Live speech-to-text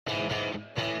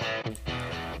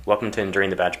Welcome to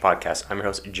Enduring the Badge podcast. I'm your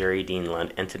host, Jerry Dean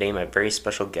Lund, and today my very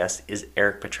special guest is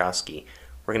Eric Petrowski.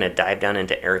 We're going to dive down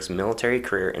into Eric's military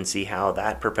career and see how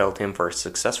that propelled him for a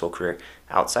successful career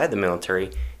outside the military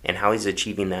and how he's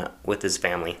achieving that with his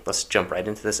family. Let's jump right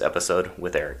into this episode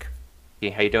with Eric.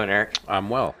 Hey, how you doing, Eric? I'm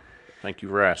well. Thank you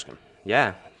for asking.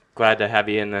 Yeah, glad to have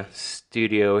you in the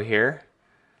studio here.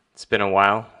 It's been a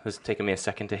while. It's taken me a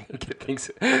second to get things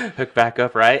hooked back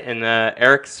up, right? And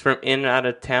Eric's from in and out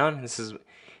of town.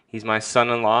 He's my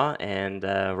son-in-law, and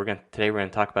today we're gonna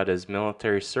talk about his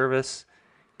military service,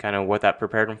 kind of what that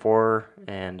prepared him for,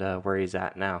 and where he's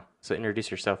at now. So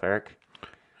introduce yourself, Eric.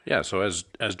 Yeah. So as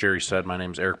Jerry said, my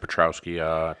name's Eric Petrowski.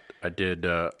 I did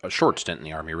a short stint in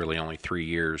the Army, really only 3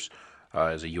 years,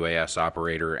 as a UAS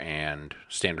operator and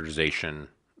standardization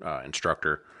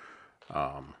instructor.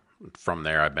 From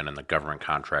there, I've been in the government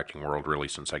contracting world really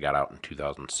since I got out in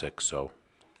 2006, so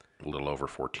a little over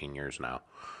 14 years now.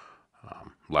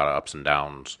 A lot of ups and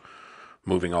downs,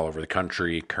 moving all over the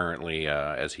country. Currently,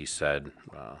 as he said,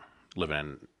 living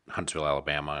in Huntsville,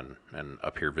 Alabama, and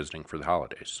up here visiting for the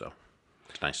holidays. So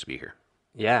it's nice to be here.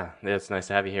 Yeah, it's nice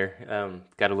to have you here.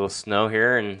 Got a little snow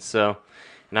here, and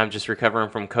I'm just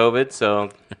recovering from COVID, so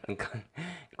I'm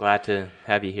glad to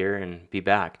have you here and be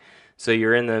back. So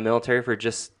you're in the military for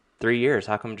just 3 years.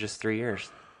 How come just 3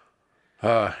 years?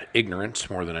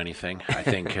 Ignorance more than anything. I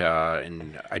think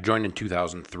I joined in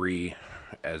 2003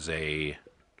 as I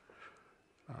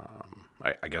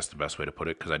guess the best way to put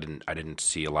it, because I didn't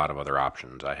see a lot of other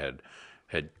options. I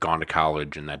had gone to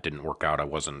college and that didn't work out. I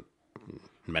wasn't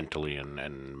mentally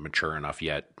and mature enough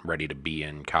yet, ready to be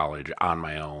in college on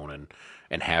my own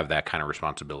and have that kind of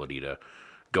responsibility to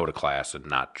go to class and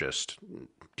not just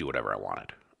do whatever I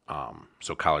wanted.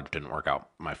 So college didn't work out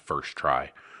my first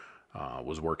try.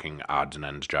 Was working odds and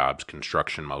ends jobs,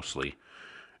 construction mostly,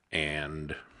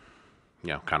 and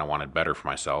kind of wanted better for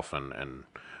myself. And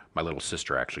my little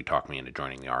sister actually talked me into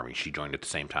joining the Army. She joined at the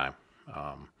same time.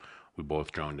 We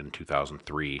both joined in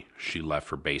 2003. She left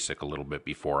for basic a little bit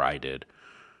before I did.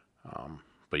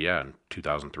 But yeah, in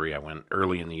 2003, I went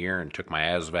early in the year and took my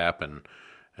ASVAB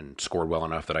and scored well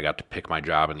enough that I got to pick my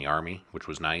job in the Army, which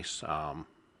was nice.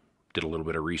 Did a little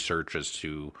bit of research as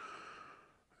to,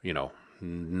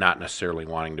 not necessarily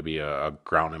wanting to be a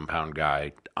ground and pound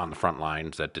guy on the front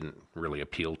lines. That didn't really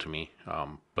appeal to me.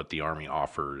 But the Army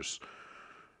offers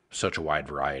such a wide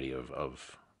variety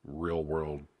of real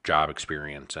world job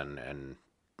experience and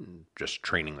just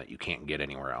training that you can't get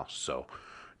anywhere else. So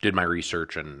did my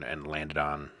research and landed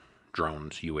on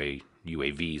drones,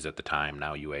 UAVs at the time,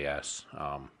 now UAS.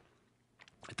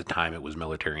 At the time it was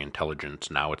military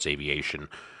intelligence. Now it's aviation.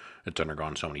 It's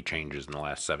undergone so many changes in the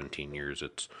last 17 years.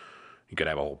 You could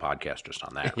have a whole podcast just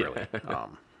on that, really.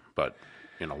 But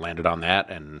landed on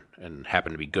that and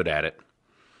happened to be good at it.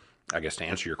 I guess to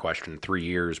answer your question, 3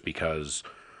 years, because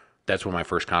that's when my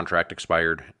first contract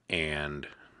expired, and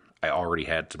I already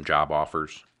had some job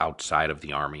offers outside of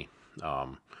the Army.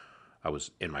 I was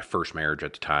in my first marriage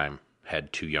at the time,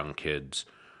 had 2 young kids,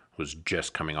 was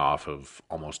just coming off of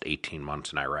almost 18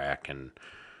 months in Iraq, and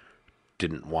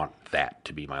didn't want that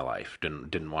to be my life.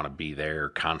 Didn't want to be there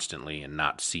constantly and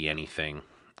not see anything.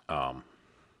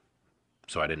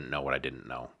 So I didn't know what I didn't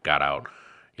know. Got out,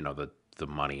 the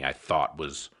money I thought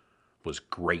was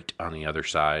great on the other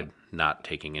side, not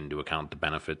taking into account the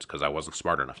benefits, because I wasn't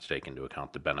smart enough to take into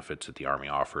account the benefits that the Army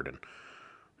offered. And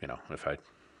if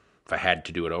I had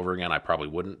to do it over again, I probably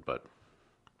wouldn't, but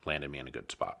landed me in a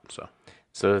good spot.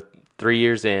 So 3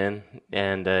 years in,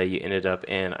 and you ended up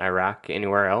in Iraq.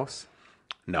 Anywhere else?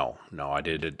 No, I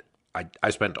did. I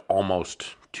spent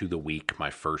almost to the week my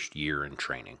first year in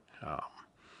training,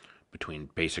 between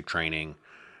basic training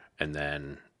and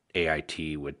then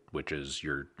AIT, which is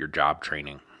your job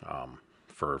training,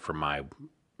 for my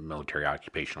military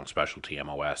occupational specialty,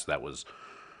 MOS. It was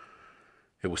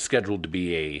scheduled to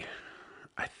be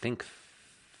I think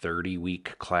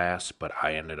 30-week class, but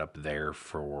I ended up there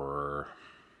for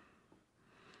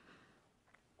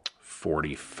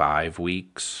 45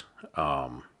 weeks,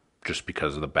 just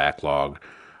because of the backlog.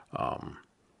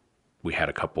 We had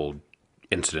a couple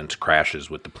incidents, crashes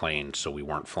with the planes, so we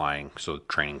weren't flying, so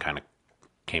training kind of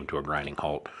came to a grinding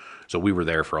halt. So we were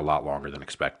there for a lot longer than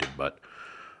expected, but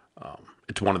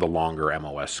it's one of the longer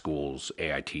MOS schools,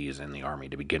 AITs, in the Army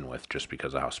to begin with, just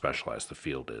because of how specialized the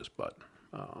field is. But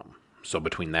so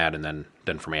between that and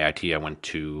then from AIT, I went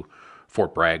to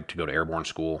Fort Bragg to go to airborne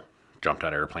school, jumped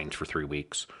out of airplanes for 3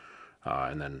 weeks.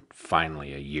 And then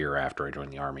finally, a year after I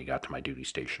joined the Army, got to my duty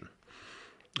station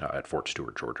at Fort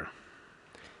Stewart, Georgia.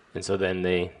 And so then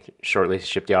they shortly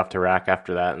shipped you off to Iraq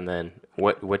after that. And then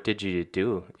what did you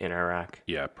do in Iraq?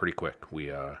 Yeah, pretty quick.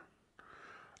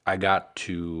 I got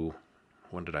to,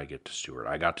 when did I get to Stewart?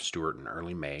 I got to Stewart in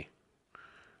early May.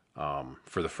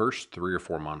 For the first 3 or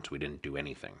 4 months, we didn't do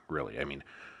anything, really. I mean,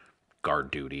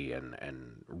 guard duty and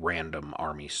random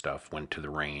Army stuff, went to the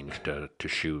range to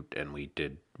shoot, and we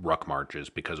did ruck marches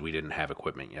because we didn't have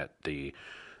equipment yet. The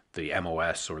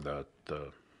MOS, or the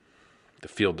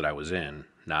field that I was in,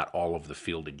 not all of the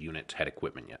fielded units had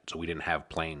equipment yet. So we didn't have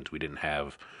planes, we didn't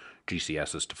have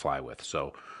GCSs to fly with.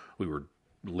 So we were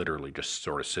literally just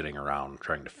sort of sitting around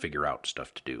trying to figure out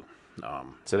stuff to do.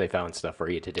 So they found stuff for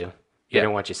you to do. They Yeah.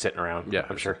 didn't want you sitting around. Yeah,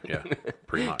 I'm sure. Yeah,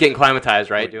 pretty much. Getting climatized,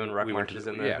 right? Doing ruck we went marches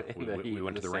to, in the yeah, in the heat. we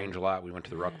went to the sun. range a lot. We went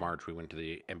to the ruck march. We went to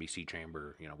the NBC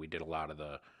chamber. You know, we did a lot of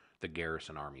the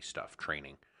garrison Army stuff,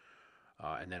 training.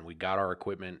 And then we got our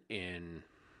equipment in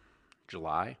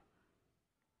July.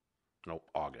 No,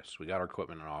 August. We got our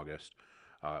equipment in August.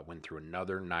 Went through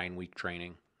another 9-week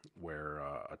training where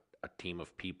a team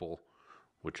of people,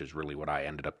 which is really what I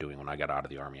ended up doing when I got out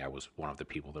of the Army. I was one of the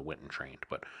people that went and trained.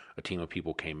 But a team of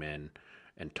people came in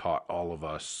and taught all of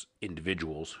us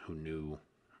individuals who knew,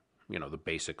 you know, the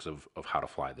basics of how to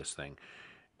fly this thing,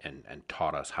 and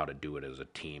taught us how to do it as a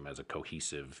team, as a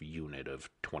cohesive unit of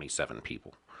 27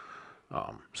 people.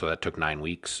 So that took 9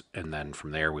 weeks, and then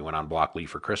from there we went on block leave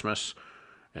for Christmas,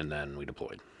 and then we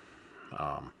deployed.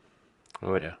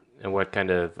 What kind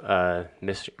of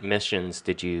missions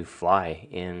did you fly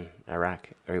in Iraq,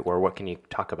 or what can you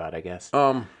talk about? I guess.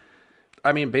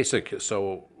 I mean, basic.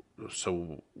 So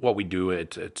what we do,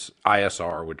 it's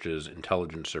ISR, which is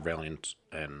intelligence, surveillance,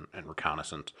 and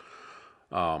reconnaissance.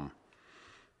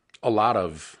 A lot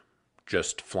of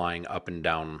just flying up and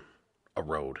down a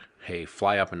road. Hey,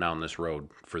 fly up and down this road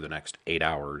for the next 8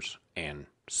 hours and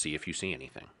see if you see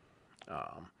anything.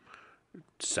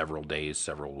 Several days,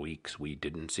 several weeks, we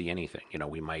didn't see anything. You know,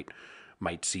 we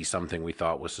might see something we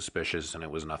thought was suspicious, and it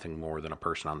was nothing more than a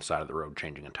person on the side of the road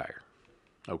changing a tire.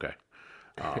 Okay.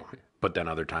 But then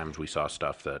other times we saw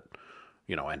stuff that,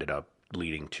 you know, ended up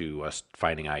leading to us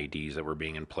finding IEDs that were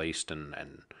being emplaced,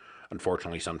 and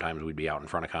unfortunately sometimes we'd be out in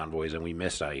front of convoys and we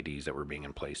missed IEDs that were being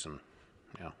in place, and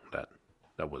you know,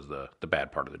 that was the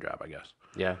bad part of the job, I guess.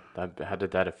 Yeah. How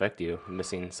did that affect you,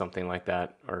 missing something like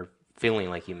that, or feeling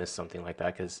like you missed something like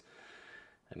that? Because,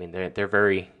 I mean, they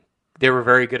were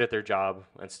very good at their job,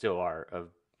 and still are, of,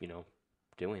 you know,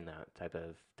 doing that type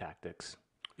of tactics.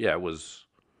 Yeah, it was.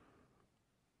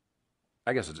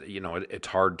 I guess it's, you know, it's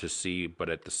hard to see, but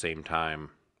at the same time,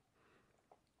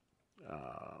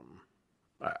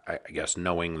 I guess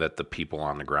knowing that the people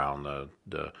on the ground,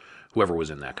 the whoever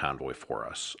was in that convoy for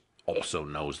us, also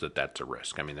knows that that's a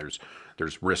risk. I mean, there's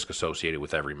risk associated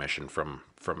with every mission, from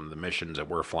the missions that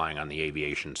we're flying on the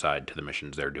aviation side to the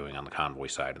missions they're doing on the convoy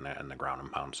side and the ground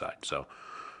and pound side. So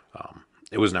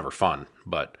it was never fun,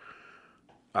 but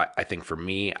I think for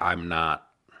me, I'm not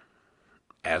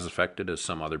as affected as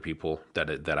some other people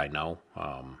that I know.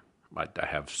 I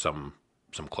have some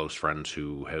close friends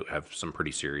who have some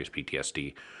pretty serious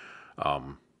PTSD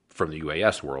from the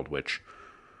UAS world, which,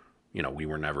 you know, we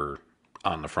were never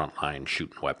on the front line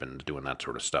shooting weapons, doing that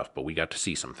sort of stuff, but we got to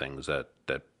see some things that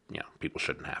you know, people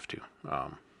shouldn't have to.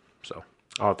 So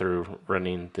All through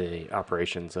running the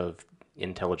operations of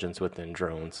intelligence within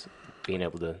drones, being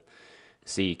able to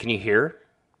see. Can you hear?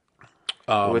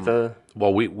 With a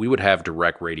Well, we would have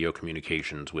direct radio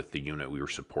communications with the unit we were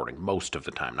supporting most of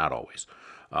the time, not always.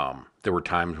 There were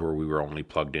times where we were only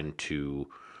plugged into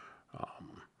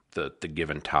the give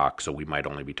and talk, so we might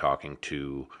only be talking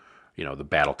to, you know, the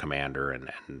battle commander and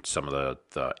some of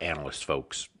the analyst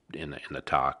folks in the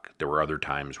talk. There were other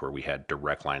times where we had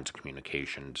direct lines of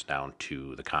communications down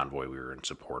to the convoy we were in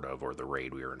support of, or the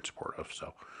raid we were in support of.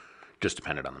 So just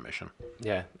depended on the mission.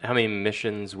 Yeah. How many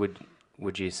missions would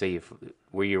you say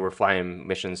you were flying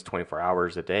missions 24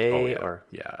 hours a day? Oh, yeah. Or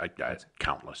Yeah, I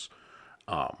countless.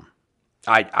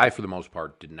 I for the most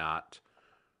part did not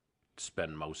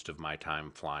spend most of my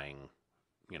time flying,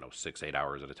 you know, 6-8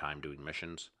 hours at a time doing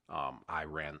missions. I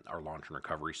ran our launch and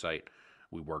recovery site.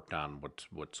 We worked on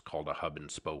what's called a hub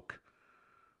and spoke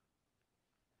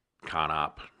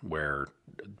ConOp, where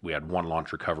we had one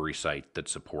launch recovery site that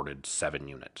supported 7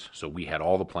 units. So we had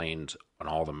all the planes and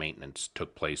all the maintenance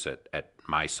took place at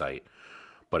my site.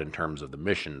 But in terms of the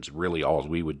missions, really all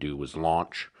we would do was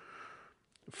launch,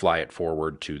 fly it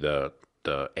forward to the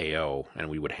AO, and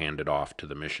we would hand it off to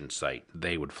the mission site.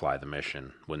 They would fly the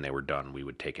mission. When they were done, we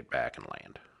would take it back and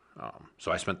land.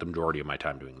 So I spent the majority of my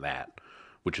time doing that,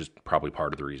 which is probably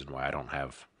part of the reason why I don't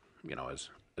have, you know,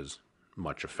 as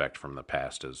much effect from the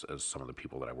past as some of the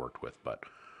people that I worked with. But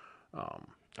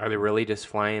Are they really just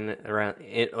flying around?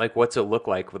 Like, what's it look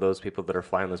like for those people that are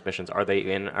flying those missions? Are they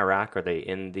in Iraq? Are they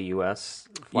in the U.S.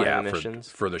 flying Yeah, the missions?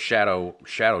 for the Shadow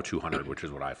 200, which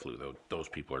is what I flew, though, those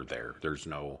people are there. There was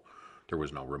no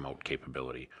remote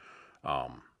capability.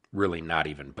 Really, not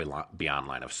even beyond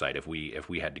line of sight. If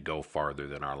we had to go farther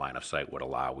than our line of sight would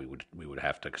allow, we would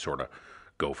have to sort of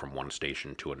go from one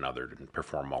station to another and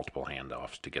perform multiple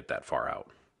handoffs to get that far out.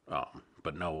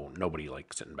 But nobody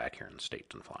like sitting back here in the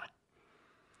States and flying.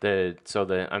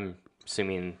 I'm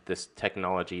assuming this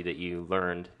technology that you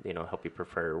learned, help you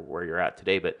prepare where you're at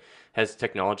today. But has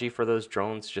technology for those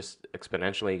drones just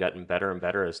exponentially gotten better and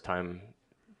better as time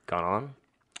gone on?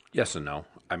 Yes and no.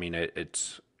 I mean,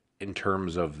 it's in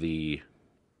terms of the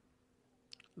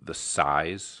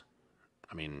size.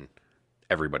 I mean,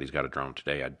 everybody's got a drone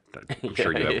today. I'm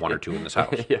sure you have one or two in this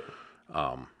house. Yeah.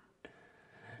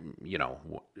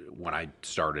 When I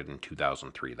started in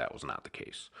 2003, that was not the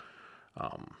case.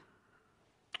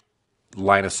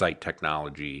 Line of sight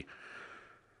technology,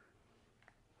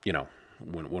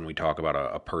 when we talk about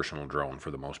a personal drone,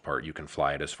 for the most part, you can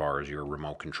fly it as far as your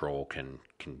remote control can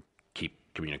keep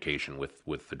communication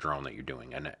with the drone that you're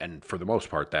doing. And for the most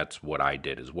part, that's what I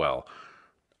did as well.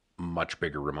 Much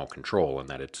bigger remote control, and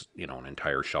that it's, an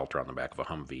entire shelter on the back of a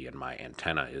Humvee, and my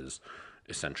antenna is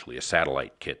essentially a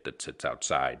satellite kit that sits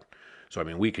outside. So, I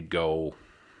mean, we could go,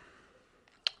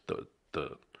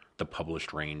 the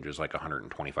published range is like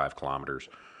 125 kilometers,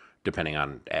 depending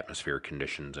on atmospheric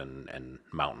conditions and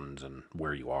mountains and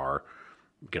where you are.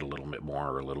 Get a little bit more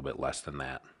or a little bit less than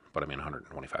that. But I mean,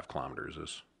 125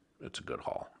 kilometers it's a good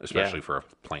haul, especially Yeah. for a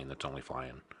plane that's only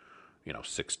flying,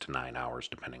 6 to 9 hours,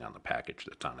 depending on the package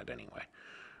that's on it anyway.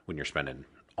 When you're spending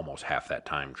almost half that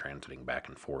time transiting back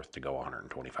and forth to go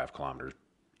 125 kilometers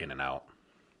in and out,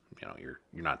 you're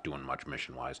not doing much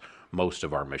mission wise. Most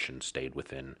of our missions stayed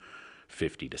within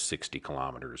 50 to 60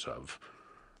 kilometers of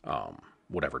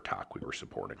whatever talk we were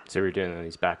supporting. So you're doing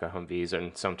these back of Humvees,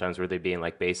 and sometimes were they being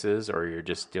like bases, or you're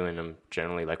just doing them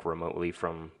generally like remotely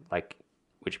from like,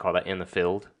 what you call that, in the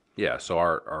field? Yeah, so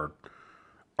our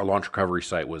launch recovery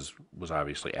site was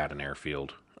obviously at an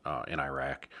airfield in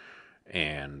Iraq,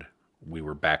 and we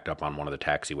were backed up on one of the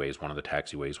taxiways. One of the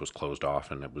taxiways was closed off,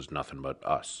 and it was nothing but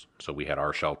us. So we had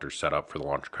our shelters set up for the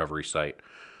launch recovery site.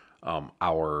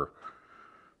 Our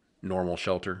normal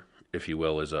shelter, if you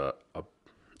will, is a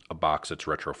box that's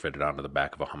retrofitted onto the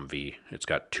back of a Humvee. It's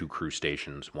got 2 crew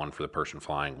stations, one for the person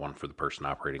flying, one for the person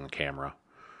operating the camera.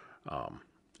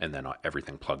 And then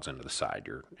everything plugs into the side.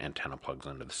 Your antenna plugs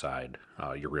into the side.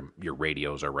 Your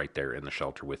radios are right there in the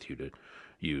shelter with you to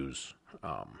use.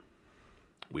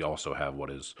 We also have what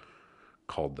is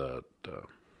called the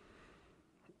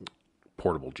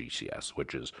portable GCS,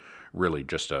 which is really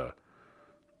just a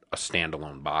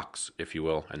standalone box, if you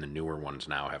will. And the newer ones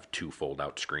now have 2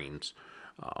 fold-out screens.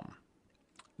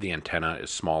 The antenna is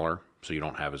smaller, so you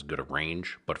don't have as good a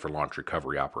range. But for launch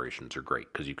recovery operations, are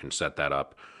great because you can set that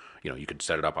up. You could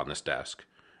set it up on this desk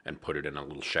and put it in a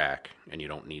little shack, and you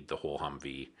don't need the whole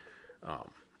Humvee.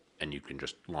 And you can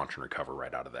just launch and recover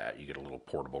right out of that. You get a little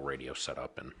portable radio set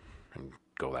up and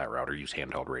go that route, or use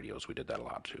handheld radios. We did that a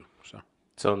lot too.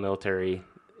 So the military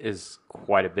is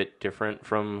quite a bit different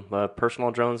from the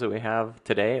personal drones that we have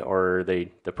today, or are the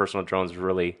personal drones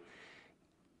really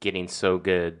getting so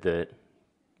good that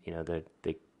that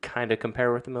they kind of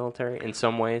compare with the military in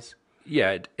some ways?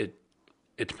 Yeah, it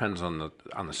depends on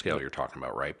the scale you're talking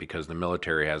about, right? Because the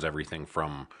military has everything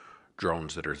from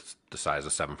drones that are the size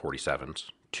of 747s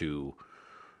to,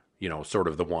 sort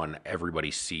of the one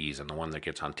everybody sees and the one that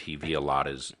gets on TV a lot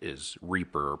is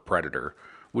Reaper or Predator,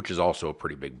 which is also a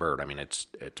pretty big bird. I mean, it's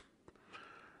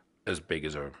as big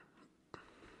as a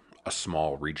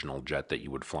small regional jet that you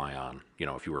would fly on.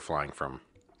 If you were flying from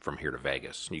here to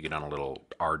Vegas, you get on a little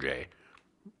RJ,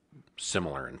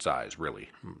 similar in size, really.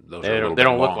 Those are a little They bit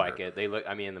don't look longer. like it. They look.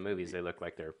 I mean, in the movies, they look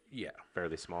like they're Yeah,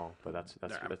 fairly small, but that's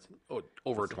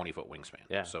over a 20-foot wingspan.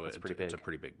 Yeah, so that's it's pretty it's a big.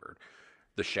 pretty big bird.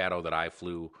 The Shadow that I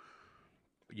flew,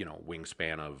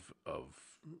 wingspan of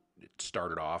it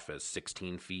started off as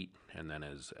 16 feet, and then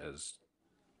as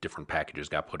different packages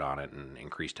got put on it and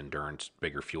increased endurance,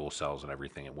 bigger fuel cells and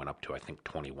everything, it went up to I think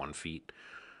 21 feet.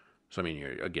 So I mean,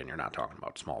 you're not talking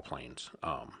about small planes.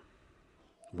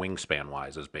 Wingspan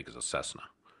wise, as big as a Cessna,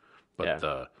 but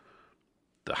Yeah.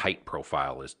 the height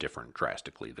profile is different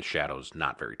drastically. The Shadow's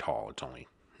not very tall; it's only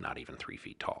not even 3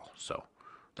 feet tall. So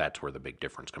that's where the big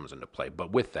difference comes into play.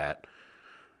 But with that,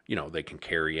 they can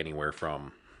carry anywhere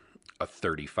from a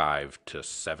 35 to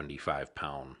 75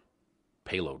 pound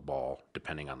payload ball,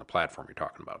 depending on the platform you're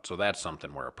talking about. So that's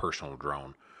something where a personal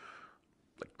drone,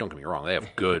 like, don't get me wrong, they have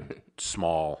good,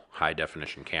 small,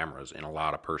 high-definition cameras in a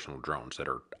lot of personal drones that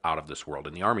are out of this world,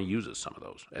 and the Army uses some of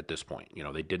those at this point.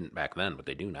 They didn't back then, but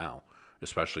they do now,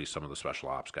 especially some of the special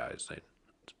ops guys.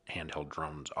 Handheld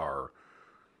drones are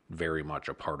very much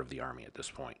a part of the Army at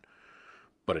this point.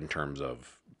 But in terms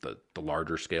of the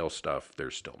larger scale stuff,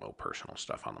 there's still no personal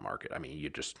stuff on the market. I mean, you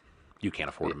can't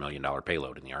afford $1 million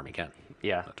payload, and the Army can.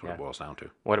 Yeah, That's what it boils down to.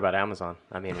 What about Amazon?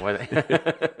 I mean,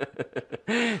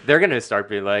 they're going to start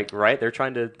being like, right? They're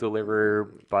trying to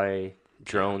deliver by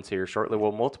drones here shortly.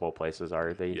 Well, multiple places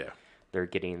are. They're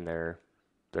getting their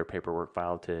paperwork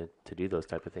filed to do those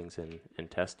type of things in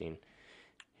testing.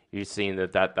 You're seeing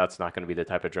that's not going to be the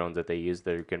type of drones that they use.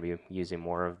 They're going to be using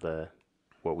more of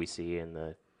what we see in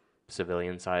the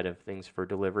civilian side of things for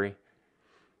delivery.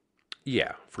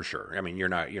 Yeah, for sure. I mean, they're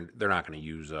not going to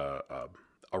use a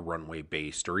runway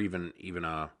based or even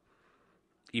a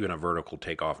vertical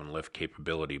takeoff and lift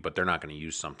capability, but they're not going to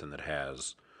use something that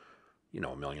has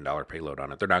 $1 million payload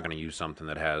on it. They're not going to use something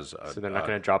that has so they're not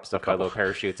going to drop stuff by little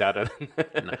parachutes out of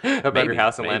above your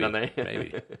house and land on there.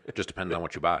 Maybe just depends on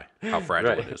what you buy, how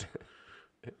fragile it is.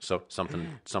 So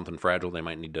something fragile, they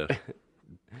might need to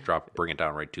bring it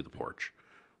down right to the porch.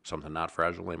 Something not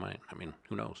fragile, they might. I mean,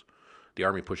 who knows? The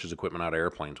Army pushes equipment out of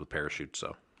airplanes with parachutes,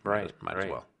 so might as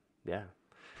well. Yeah,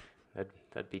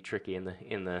 that'd be tricky in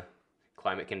the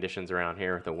climate conditions around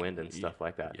here with the wind and stuff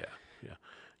like that. Yeah.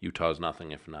 Utah's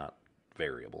nothing if not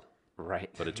variable. Right.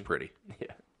 But it's pretty.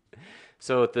 Yeah.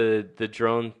 So the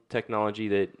drone technology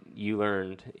that you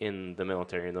learned in the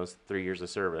military in those 3 years of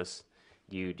service,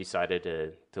 you decided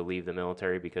to leave the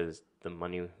military because the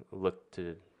money looked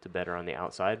to better on the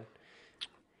outside?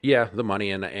 Yeah, the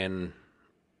money and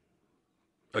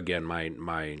again,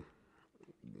 my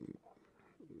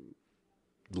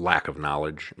lack of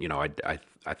knowledge.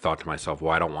 I thought to myself,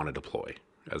 well, I don't want to deploy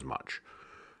as much.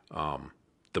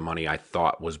 The money I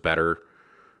thought was better.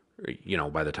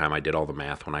 By the time I did all the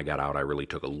math when I got out, I really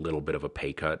took a little bit of a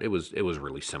pay cut. It was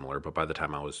really similar, but by the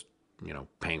time I was,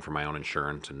 paying for my own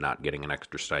insurance and not getting an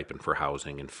extra stipend for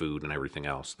housing and food and everything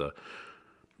else,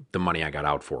 the money I got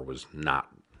out for was not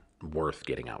worth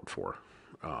getting out for.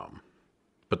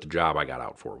 But the job I got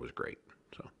out for was great.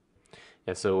 So.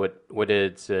 Yeah. So what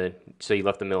did so you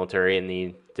left the military and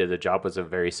the job was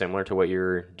very similar to what you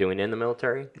were doing in the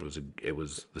military? It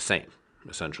was the same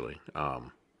essentially.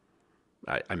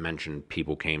 I mentioned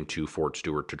people came to Fort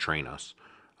Stewart to train us.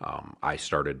 I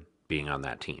started being on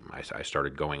that team. I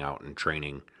started going out and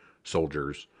training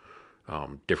soldiers,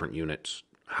 different units,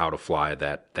 how to fly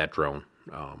that drone,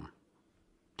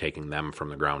 taking them from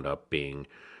the ground up, being,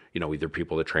 either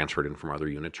people that transferred in from other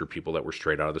units or people that were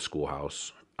straight out of the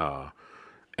schoolhouse,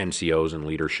 NCOs and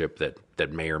leadership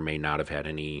that may or may not have had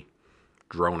any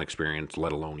drone experience,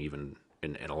 let alone even,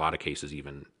 in a lot of cases,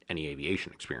 even any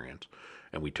aviation experience.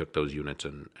 And we took those units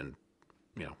and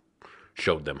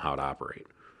showed them how to operate.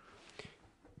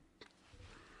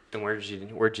 And where'd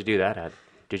you do that at?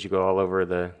 Did you go all over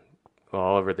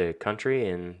the country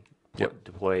and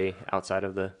deploy outside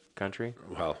of the country?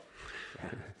 Well,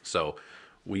 so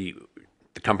the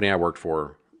company I worked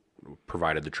for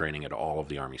provided the training at all of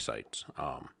the Army sites.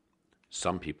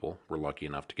 Some people were lucky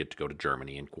enough to get to go to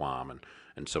Germany and Guam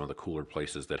and some of the cooler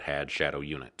places that had shadow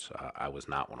units. I was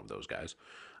not one of those guys.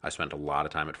 I spent a lot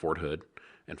of time at Fort Hood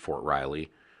and Fort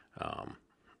Riley.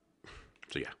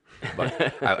 So yeah,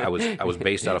 but I was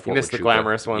based out of Fort. You missed the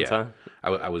glamorous ones, huh?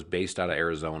 I was based out of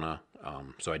Arizona.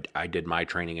 So I did my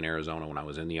training in Arizona when I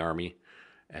was in the Army,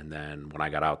 and then when I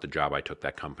got out, the job I took,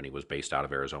 that company was based out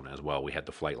of Arizona as well. We had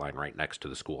the flight line right next to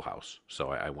the schoolhouse, so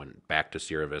I went back to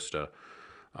Sierra Vista,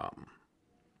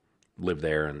 lived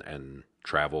there, and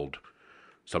traveled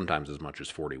sometimes as much as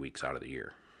 40 weeks out of the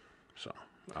year. So.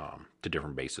 To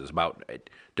different bases,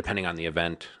 depending on the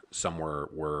event. Some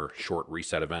were short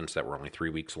reset events that were only 3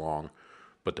 weeks long,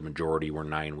 but the majority were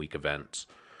 9-week events.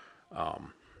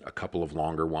 A couple of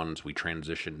longer ones, we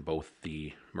transitioned both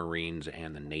the Marines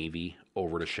and the Navy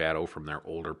over to Shadow from their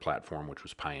older platform, which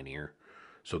was Pioneer.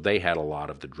 So they had a lot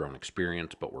of the drone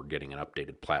experience, but were getting an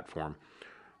updated platform.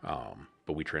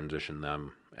 But we transitioned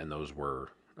them, and those were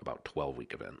about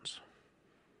 12-week events.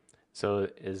 So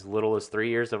as little as 3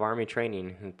 years of Army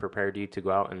training prepared you to go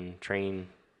out and train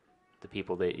the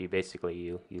people that you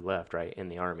left, right, in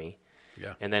the Army.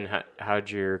 Yeah. And then how'd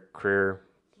your career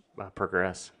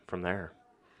progress from there?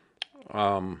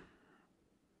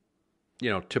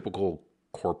 Typical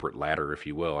corporate ladder, if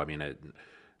you will. I mean,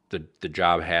 the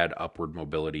job had upward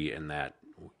mobility in that,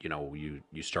 you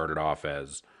started off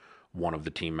as one of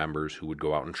the team members who would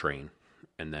go out and train,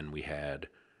 and then we had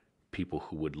people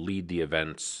who would lead the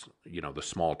events, the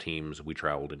small teams. We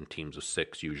traveled in teams of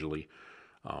 6 usually.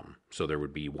 So there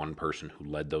would be one person who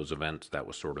led those events. That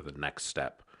was sort of the next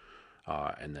step.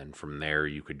 And then from there,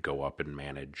 you could go up and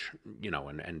manage,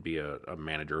 and be a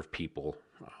manager of people,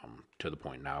 to the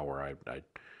point now where I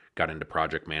got into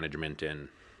project management in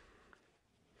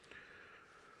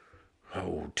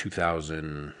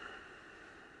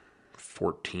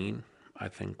 2014, I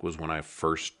think, was when I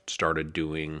first started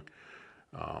doing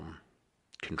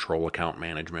control account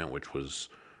management, which was,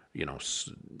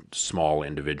 small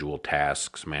individual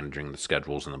tasks, managing the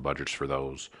schedules and the budgets for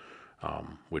those,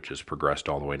 which has progressed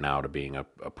all the way now to being a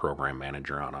program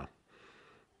manager on a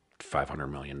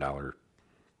 $500 million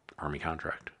Army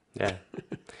contract. Yeah.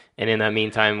 And in that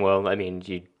meantime, well, I mean,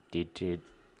 you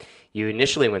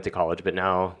initially went to college, but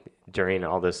now during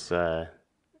all this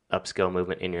upskill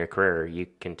movement in your career, you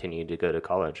continued to go to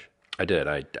college. I did.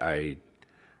 I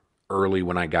early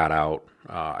when I got out,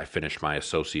 I finished my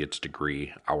associate's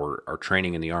degree. Our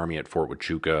training in the Army at Fort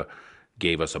Huachuca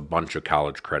gave us a bunch of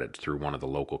college credits through one of the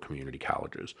local community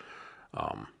colleges.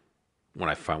 When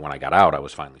I got out, I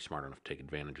was finally smart enough to take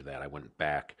advantage of that. I went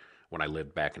back when I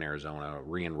lived back in Arizona,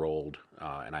 re-enrolled,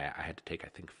 and I had to take, I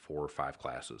think, 4 or 5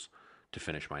 classes to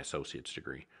finish my associate's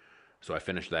degree. So I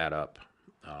finished that up.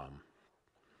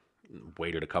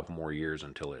 Waited a couple more years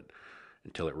until it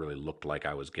really looked like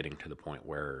I was getting to the point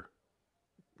where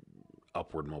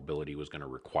upward mobility was going to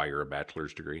require a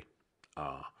bachelor's degree.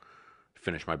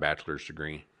 Finished my bachelor's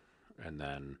degree, and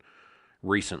then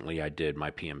recently I did my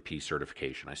PMP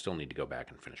certification. I still need to go back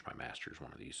and finish my master's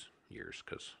one of these years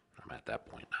because I'm at that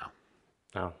point now.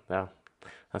 Oh, yeah.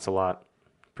 That's a lot.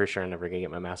 Pretty sure I'm never going to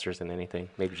get my master's in anything.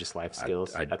 Maybe just life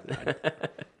skills. I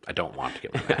don't want to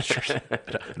get my master's. I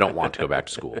don't want to go back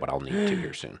to school, but I'll need to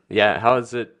here soon. Yeah. How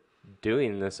is it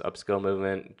doing this upskill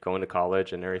movement, going to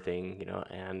college and everything,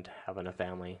 and having a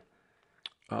family?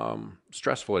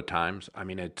 Stressful at times. I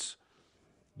mean,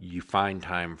 you find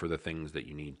time for the things that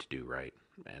you need to do, right?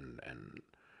 And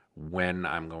when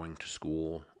I'm going to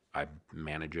school, I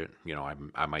manage it.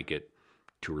 I might get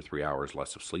 2 or 3 hours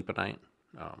less of sleep at night,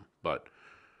 but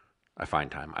I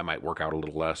find time. I might work out a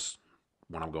little less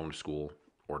when I'm going to school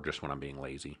or just when I'm being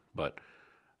lazy. But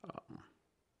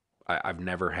I've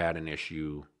never had an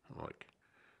issue like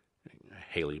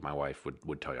Haley, my wife,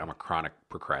 would tell you. I'm a chronic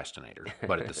procrastinator,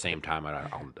 but at the same time, I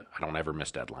don't ever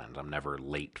miss deadlines. I'm never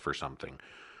late for something.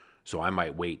 So I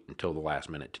might wait until the last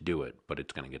minute to do it, but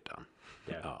it's going to get done.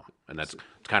 Yeah. And it's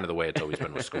kind of the way it's always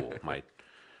been with school. My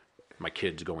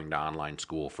kid's going to online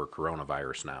school for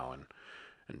coronavirus now and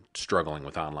struggling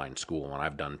with online school. And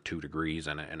I've done 2 degrees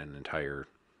and an entire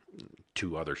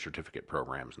 2 other certificate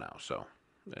programs now. So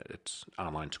it's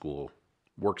online school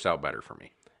works out better for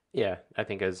me. Yeah, I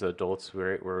think as adults,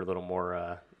 we're a little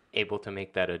more able to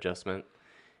make that adjustment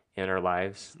in our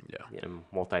lives. Yeah.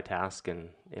 Multitask and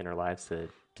in our lives to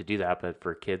do that. But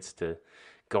for kids to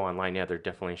go online, yeah, they're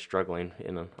definitely struggling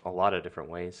in a lot of different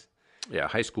ways. Yeah,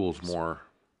 high school's more.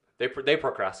 They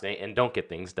procrastinate and don't get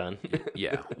things done.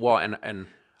 Yeah, well, and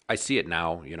I see it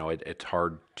now. It's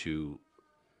hard to.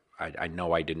 I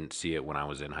know I didn't see it when I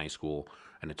was in high school,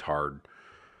 and it's hard.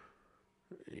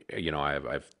 I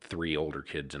have 3 older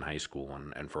kids in high school,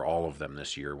 and for all of them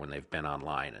this year, when they've been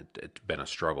online, it's been a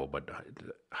struggle. But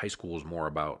high school is more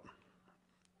about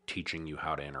teaching you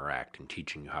how to interact and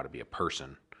teaching you how to be a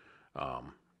person.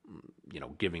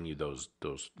 Giving you those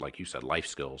like you said, life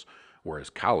skills.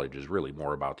 Whereas college is really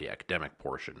more about the academic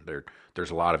portion. There's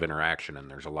a lot of interaction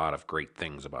and there's a lot of great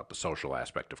things about the social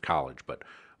aspect of college. But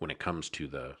when it comes to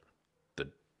the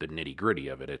nitty gritty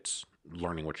of it, it's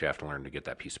learning what you have to learn to get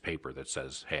that piece of paper that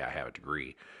says, "Hey, I have a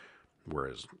degree."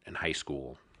 Whereas in high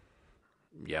school,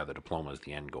 yeah, the diploma is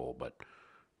the end goal, but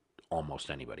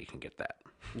almost anybody can get that.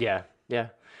 Yeah.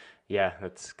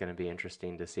 That's going to be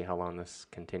interesting to see how long this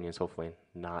continues. Hopefully,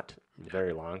 not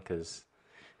very long, because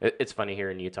it's funny here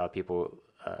in Utah. People,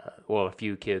 a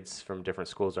few kids from different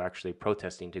schools are actually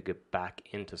protesting to get back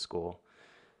into school,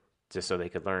 just so they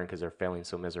could learn, because they're failing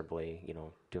so miserably,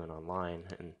 doing online.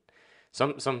 And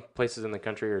some places in the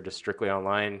country are just strictly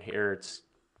online. Here it's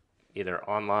either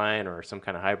online or some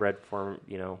kind of hybrid form,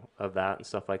 of that and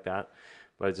stuff like that.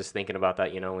 But I was just thinking about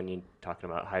that, when you're talking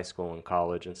about high school and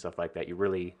college and stuff like that,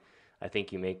 I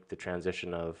think you make the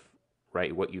transition of,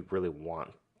 right, what you really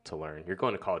want to learn. You're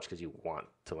going to college because you want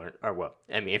to learn, or what?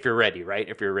 I mean, if you're ready, right?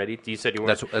 If you're ready, you said you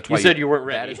weren't. That's why you said you weren't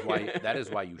ready. That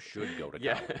is why you should go to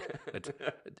college.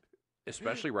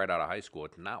 Especially right out of high school.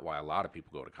 It's not why a lot of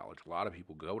people go to college. A lot of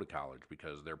people go to college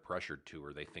because they're pressured to,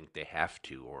 or they think they have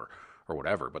to, or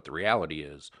whatever. But the reality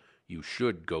is, you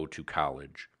should go to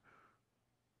college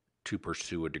to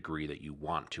pursue a degree that you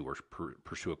want to, or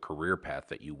pursue a career path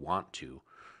that you want to.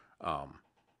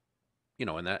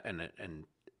 and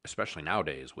especially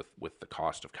nowadays with the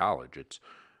cost of college, it's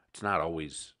not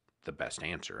always the best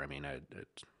answer. I mean,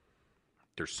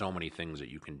 there's so many things that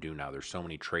you can do now. There's so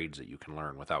many trades that you can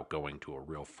learn without going to a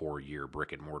real 4-year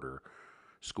brick and mortar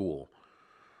school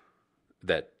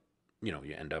that,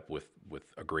 you end up with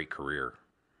a great career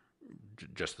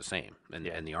just the same.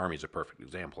 And the Army's a perfect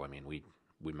example. I mean, we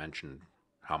mentioned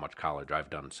how much college I've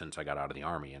done since I got out of the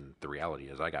Army, and the reality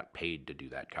is I got paid to do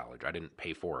that college. I didn't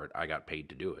pay for it. I got paid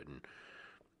to do it. And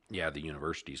yeah, the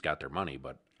universities got their money,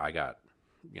 but I got,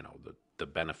 the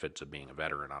benefits of being a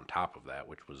veteran on top of that,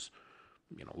 which was,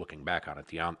 looking back on it,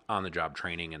 the on the job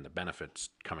training and the benefits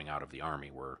coming out of the Army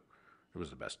it was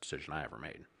the best decision I ever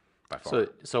made by far.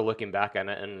 So looking back on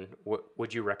it, and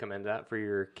would you recommend that for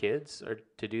your kids, or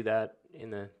to do that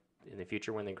in the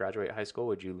future when they graduate high school?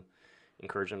 Would you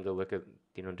encourage them to look at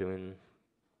doing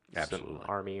Absolutely. some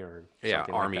Army or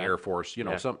Army, like Air Force,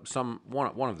 some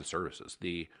one of the services.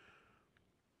 The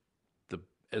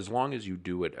as long as you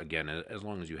do it, again, as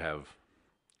long as you have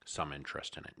some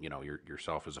interest in it,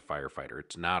 yourself as a firefighter,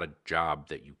 it's not a job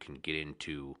that you can get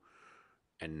into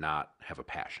and not have a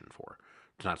passion for.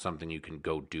 It's not something you can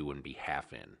go do and be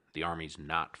half in. The Army's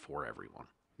not for everyone,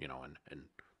 and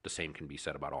the same can be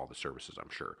said about all the services, I'm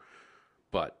sure.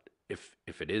 But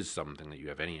if it is something that you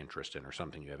have any interest in or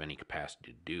something you have any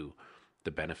capacity to do,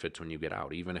 the benefits when you get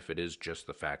out, even if it is just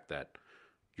the fact that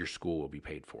your school will be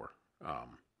paid for,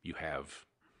 you have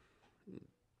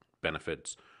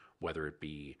benefits, whether it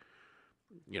be,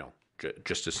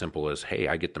 just as simple as, hey,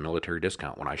 I get the military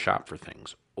discount when I shop for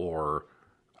things, or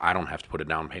I don't have to put a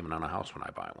down payment on a house when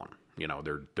I buy one.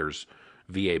 There's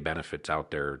VA benefits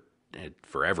out there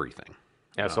for everything.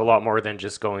 Yeah, so a lot more than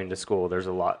just going to school. There's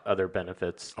a lot other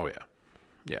benefits. Oh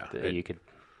yeah, that you could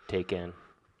take in.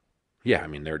 Yeah, I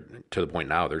mean, they're to the point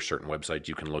now. There's certain websites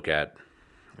you can look at.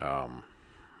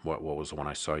 What was the one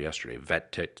I saw yesterday?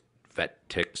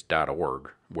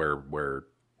 Vettix.org, where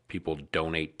people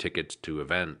donate tickets to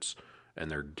events and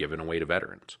they're given away to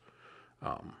veterans.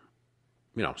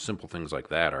 Simple things like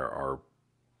that are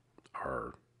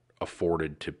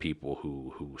afforded to people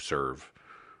who serve.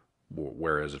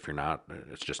 Whereas if you're not,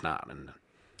 it's just not. And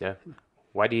yeah,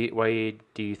 why do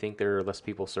you think there are less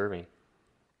people serving?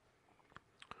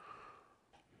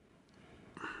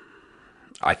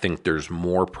 I think there's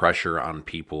more pressure on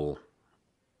people.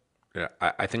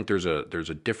 I think there's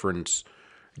a difference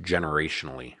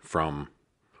generationally from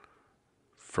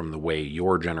the way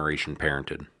your generation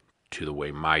parented to the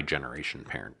way my generation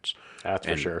parents. That's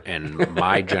for sure. And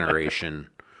my generation,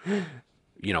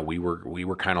 we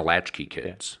were kind of latchkey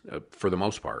kids for the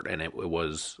most part, and it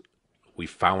was, we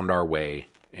found our way,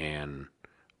 and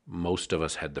most of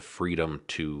us had the freedom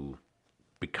to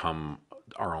become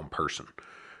our own person.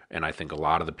 And I think a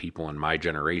lot of the people in my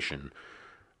generation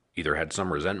either had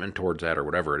some resentment towards that or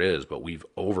whatever it is, but we've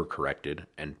overcorrected,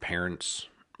 and parents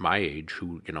my age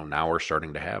who, now are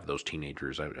starting to have those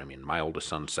teenagers. I mean, my oldest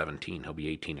son's 17, he'll be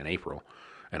 18 in April,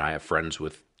 and I have friends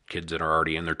with kids that are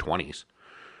already in their 20s,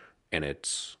 and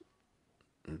it's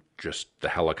just the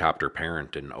helicopter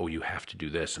parent, and, oh, you have to do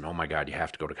this, and oh my God, you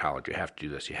have to go to college, you have to do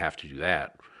this, you have to do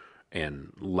that,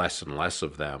 and less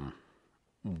of them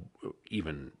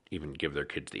even give their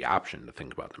kids the option to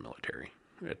think about the military.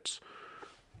 It's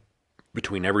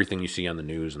between everything you see on the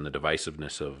news and the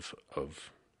divisiveness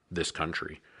of this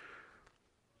country,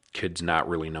 kids not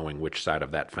really knowing which side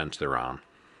of that fence they're on,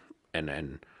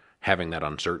 and having that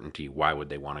uncertainty. Why would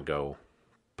they want to go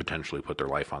potentially put their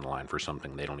life on the line for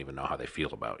something they don't even know how they feel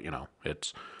about?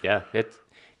 It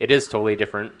is totally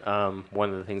different. One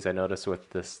of the things I noticed with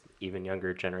this even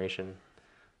younger generation,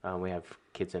 we have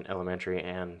kids in elementary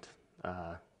and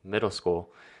middle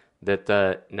school,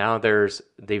 that now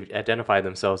they've identified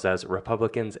themselves as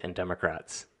Republicans and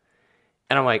Democrats.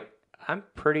 And I'm like, I'm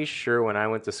pretty sure when I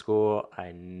went to school,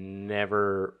 I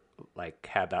never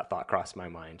had that thought cross my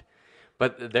mind.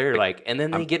 But they're and then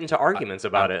they get into arguments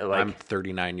about it. I'm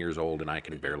 39 years old, and I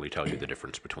can barely tell you the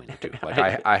difference between the two.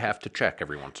 I have to check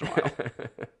every once in a while.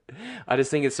 I just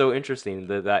think it's so interesting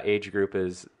that age group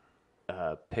is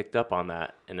picked up on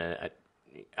that, and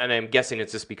I'm guessing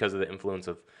it's just because of the influence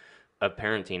of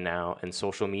parenting now and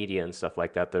social media and stuff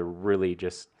like that. They're really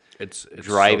just it's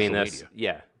driving this,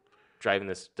 media. Driving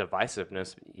this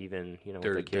divisiveness, even with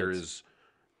the kids. There is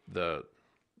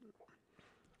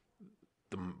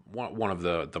one of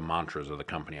the mantras of the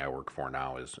company I work for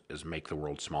now is make the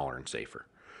world smaller and safer.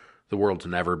 The world's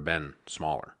never been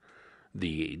smaller.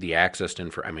 The access to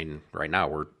right now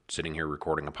we're sitting here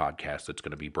recording a podcast that's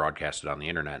going to be broadcasted on the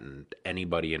internet, and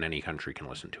anybody in any country can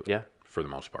listen to it. Yeah, for the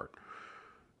most part.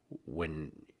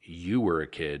 When you were a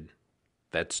kid,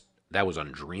 that's that was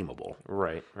undreamable.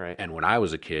 Right, right. And when I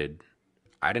was a kid,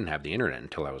 I didn't have the internet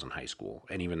until I was in high school.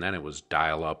 And even then it was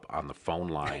dial up on the phone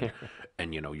line.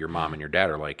 And, your mom and your dad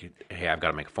are like, hey, I've got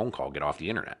to make a phone call, get off the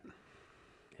internet.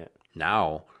 Yeah.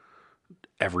 Now,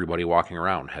 everybody walking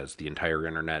around has the entire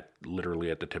internet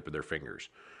literally at the tip of their fingers.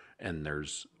 And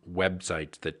there's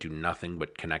websites that do nothing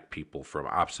but connect people from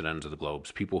opposite ends of the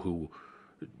globes. People who,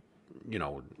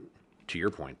 to your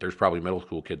point, there's probably middle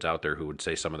school kids out there who would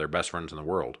say some of their best friends in the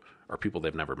world are people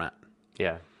they've never met.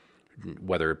 Yeah.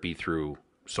 Whether it be through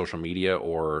social media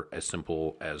or as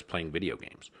simple as playing video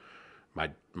games. My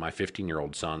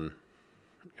 15-year-old son,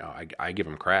 I give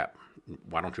him crap.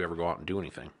 Why don't you ever go out and do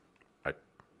anything? I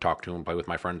talk to him, play with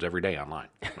my friends every day online.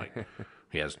 Like,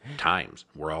 he has times.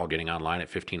 We're all getting online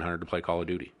at 1500 to play Call of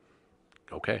Duty.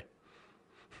 Okay.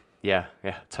 Yeah,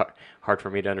 it's hard for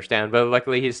me to understand, but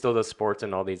luckily he still does sports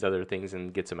and all these other things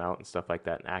and gets him out and stuff like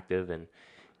that and active, and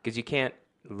because you can't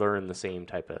learn the same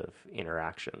type of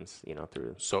interactions,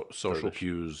 through social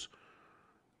cues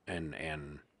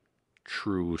and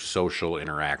true social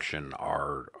interaction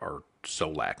are so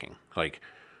lacking. Like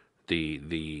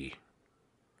the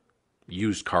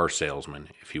used car salesman,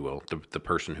 if you will, the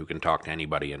person who can talk to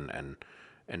anybody and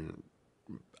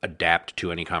adapt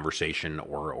to any conversation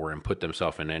or input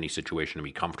themselves in any situation to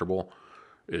be comfortable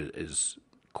is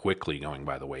quickly going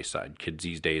by the wayside. Kids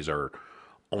these days are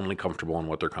only comfortable in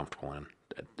what they're comfortable in.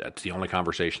 That's the only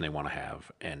conversation they want to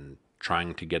have, and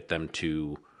trying to get them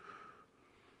to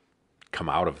come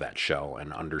out of that shell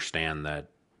and understand that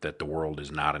the world is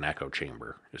not an echo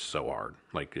chamber is so hard.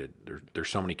 Like there's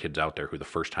so many kids out there who the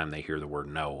first time they hear the word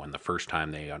no and the first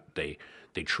time they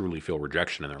truly feel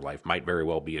rejection in their life might very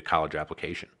well be a college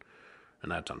application,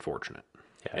 and that's unfortunate,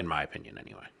 in my opinion,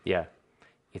 anyway. Yeah,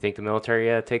 you think the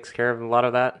military takes care of a lot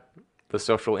of that, the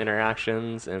social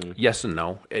interactions and yes and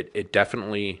no. It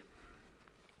definitely.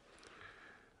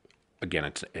 Again,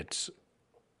 it's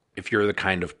if you're the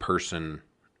kind of person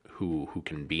who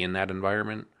can be in that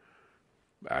environment.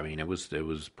 I mean, it was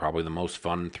probably the most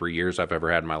fun 3 years I've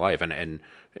ever had in my life, and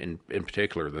in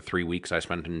particular, the 3 weeks I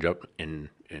spent in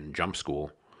jump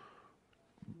school.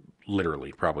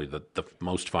 Literally, probably the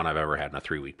most fun I've ever had in a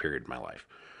 3-week period in my life.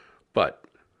 But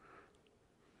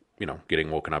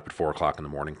getting woken up at 4:00 in the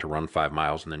morning to run 5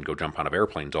 miles and then go jump out of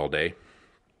airplanes all day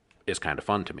is kind of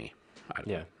fun to me.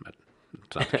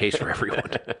 It's not the case for everyone.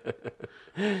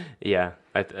 Yeah.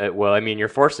 Well, I mean, you're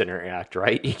forced to interact,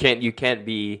 right? You can't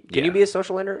be. Can you be a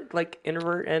social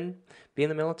introvert and be in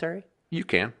the military? You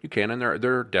can, and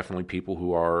there are definitely people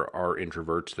who are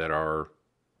introverts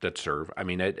that serve. I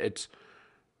mean, it's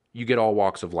you get all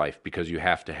walks of life because you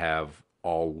have to have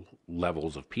all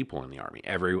levels of people in the Army.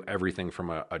 Everything from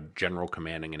a general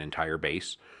commanding an entire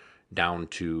base down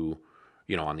to,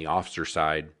 on the officer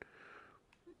side,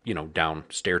 down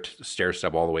stair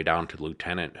step all the way down to the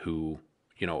lieutenant who,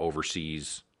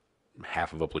 oversees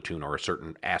half of a platoon or a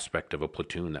certain aspect of a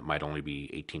platoon that might only be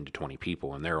 18 to 20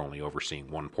 people, and they're only overseeing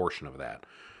one portion of that.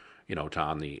 To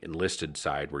on the enlisted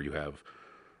side where you have,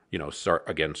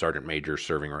 sergeant majors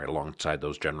serving right alongside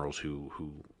those generals who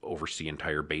oversee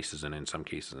entire bases and in some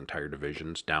cases entire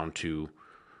divisions, down to,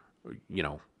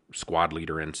 squad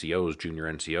leader NCOs, junior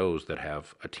NCOs that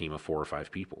have a team of 4 or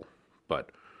 5 people. But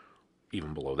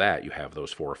even below that, you have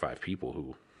those 4 or 5 people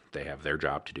who they have their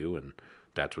job to do, and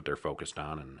that's what they're focused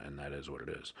on, and that is what it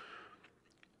is.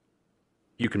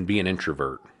 You can be an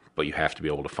introvert, but you have to be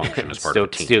able to function as part of a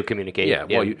team. Still communicate. Yeah,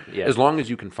 well, as long as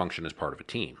you can function as part of a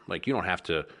team. Like, you don't have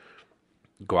to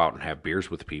go out and have beers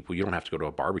with people. You don't have to go to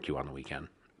a barbecue on the weekend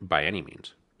by any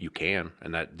means. You can,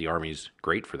 and that the Army's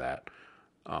great for that.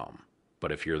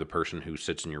 But if you're the person who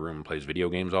sits in your room and plays video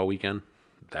games all weekend,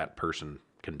 that person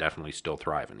can definitely still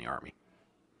thrive in the Army.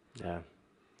 Yeah,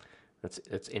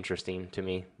 it's interesting to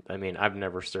me. I mean, I've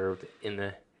never served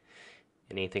in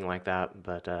anything like that,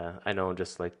 but I know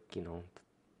just like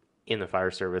in the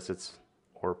fire service,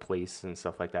 or police and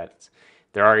stuff like that.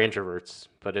 There are introverts,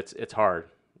 but it's hard.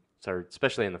 It's hard,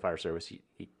 especially in the fire service.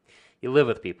 You live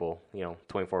with people,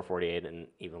 24, 48, and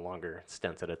even longer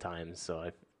stints at a time.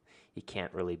 So you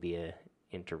can't really be an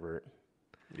introvert.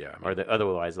 Yeah,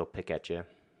 otherwise they'll pick at you.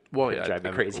 Well, drive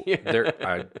me crazy.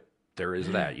 There is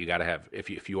that. You got to have,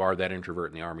 if you are that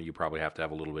introvert in the Army, you probably have to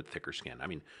have a little bit thicker skin. I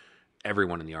mean,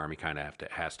 everyone in the Army kind of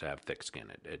has to have thick skin.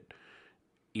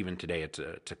 Even today, it's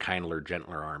a kindler,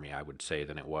 gentler Army, I would say,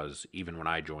 than it was even when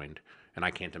I joined. And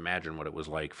I can't imagine what it was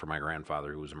like for my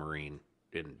grandfather, who was a Marine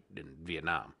in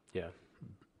Vietnam. Yeah,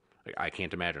 I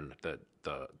can't imagine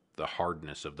the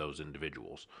hardness of those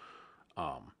individuals.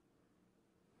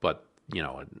 But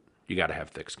you got to have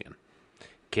thick skin.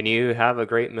 Can you have a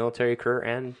great military career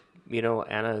and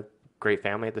a great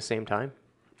family at the same time.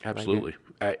 Absolutely.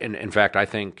 And in fact, I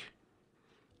think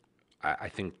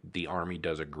the Army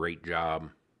does a great job,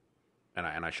 and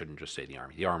I shouldn't just say the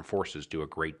Army. The Armed Forces do a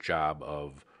great job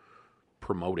of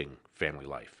promoting family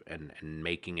life and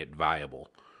making it viable,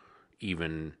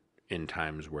 even in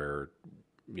times where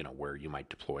you might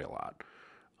deploy a lot.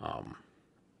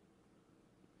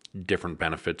 Different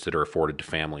benefits that are afforded to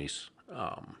families,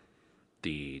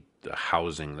 the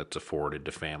housing that's afforded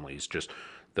to families, just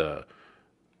the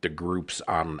groups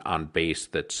on base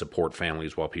that support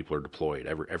families while people are deployed.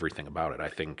 Everything about it. I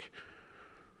think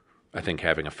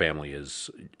having a family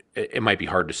it might be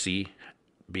hard to see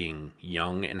being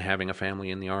young and having a family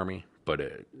in the Army, but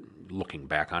looking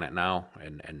back on it now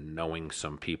and knowing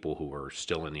some people who are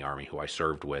still in the Army who I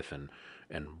served with and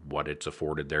what it's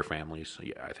afforded their families,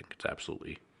 yeah, I think it's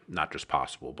absolutely not just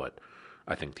possible, but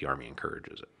I think the Army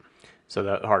encourages it. So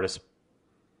the hardest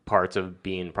parts of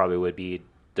being probably would be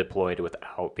deployed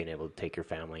without being able to take your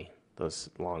family, those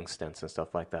long stints and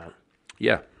stuff like that.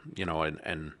 Yeah,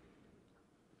 and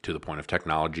to the point of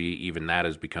technology, even that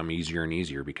has become easier and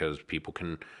easier because people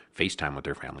can FaceTime with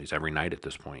their families every night at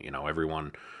this point.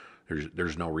 Everyone,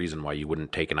 there's no reason why you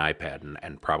wouldn't take an iPad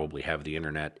and probably have the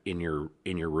internet in your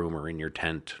room or in your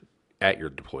tent at your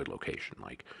deployed location.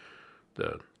 Like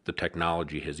the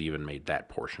technology has even made that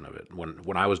portion of it.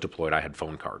 When I was deployed, I had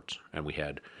phone cards, and we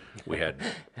had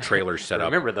trailers set up.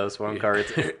 Remember those phone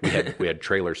cards? we had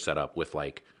trailers set up with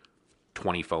like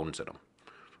 20 phones in them.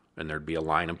 And there'd be a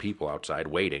line of people outside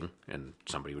waiting, and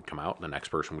somebody would come out, and the next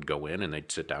person would go in, and they'd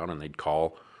sit down, and they'd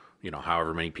call,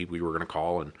 however many people you were going to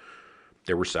call. And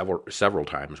there were several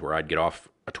times where I'd get off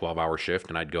a 12-hour shift,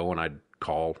 and I'd go and I'd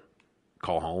call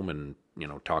home and,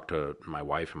 talk to my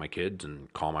wife and my kids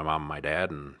and call my mom and my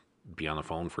dad and be on the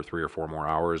phone for 3 or 4 more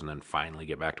hours and then finally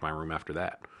get back to my room after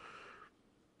that.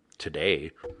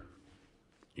 Today,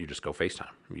 you just go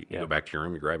FaceTime. You go back to your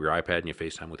room, you grab your iPad, and you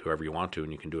FaceTime with whoever you want to,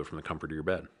 and you can do it from the comfort of your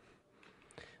bed.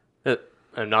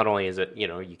 Not only is it,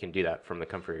 you can do that from the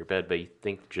comfort of your bed, but you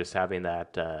think just having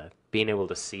that, being able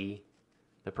to see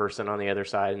the person on the other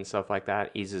side and stuff like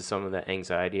that eases some of the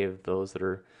anxiety of those that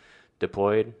are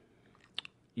deployed.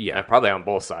 Yeah, probably on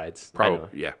both sides.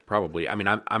 Probably. I mean,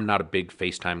 I'm not a big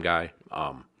FaceTime guy.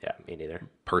 Yeah, me neither.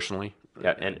 Personally,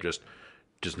 yeah, and just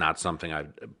not something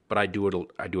but I do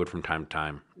it from time to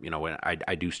time.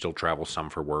 I do still travel some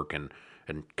for work, and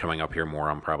coming up here more,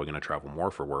 I'm probably going to travel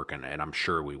more for work, and I'm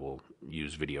sure we will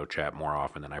use video chat more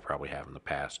often than I probably have in the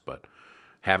past. But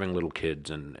having little kids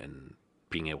and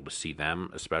being able to see them,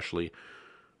 especially,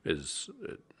 it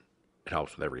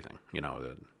helps with everything.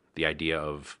 The idea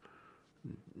of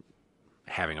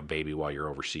having a baby while you're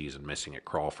overseas and missing it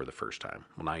crawl for the first time.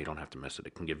 Well, now you don't have to miss it.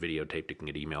 It can get videotaped. It can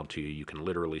get emailed to you. You can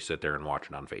literally sit there and watch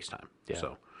it on FaceTime. Yeah.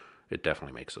 So it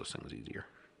definitely makes those things easier.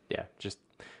 Yeah, just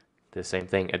the same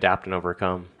thing, adapt and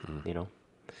overcome,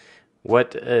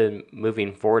 What,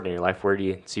 moving forward in your life, where do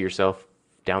you see yourself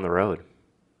down the road?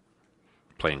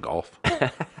 Playing golf.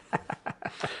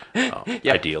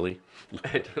 Ideally.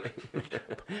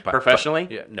 Professionally?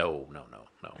 Yeah, no,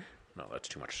 that's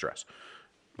too much stress.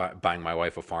 Buying my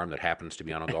wife a farm that happens to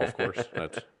be on a golf course,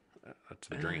 that's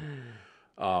the dream.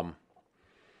 No,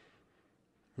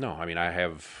 I mean, I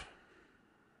have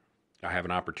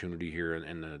an opportunity here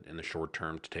in the short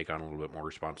term to take on a little bit more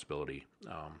responsibility.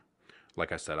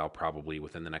 Like I said, I'll probably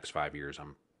within the next 5 years,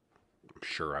 I'm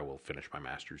sure I will finish my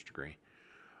master's degree.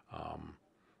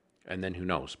 And then who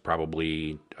knows,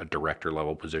 probably a director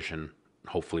level position,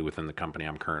 hopefully within the company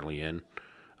I'm currently in.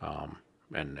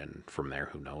 And from there,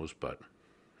 who knows, but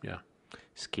yeah.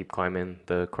 Just keep climbing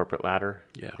the corporate ladder.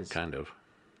 Yeah, kind of.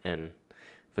 And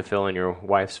fulfilling your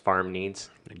wife's farm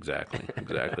needs. Exactly.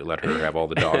 Let her have all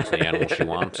the dogs and the animals she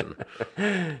wants.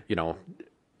 And,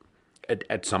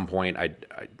 at some point, I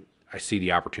see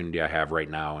the opportunity I have right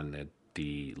now and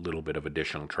the little bit of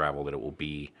additional travel that it will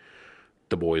be.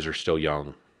 The boys are still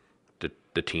young.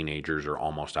 The teenagers are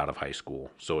almost out of high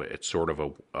school. So it's sort of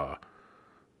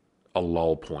a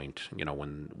lull point,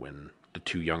 when the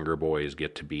two younger boys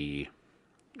get to be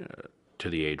to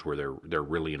the age where they're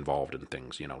really involved in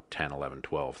things, 10, 11,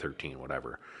 12, 13,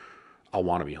 whatever. I'll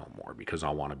want to be home more because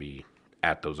I'll want to be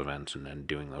at those events and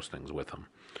doing those things with them.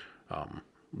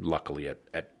 Luckily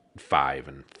at 5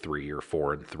 and 3 or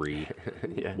 4 and 3,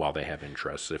 yeah. While they have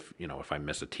interests, if I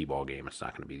miss a T-ball game, it's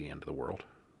not going to be the end of the world.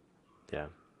 Yeah.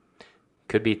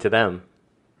 Could be to them.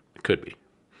 It could be.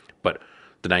 But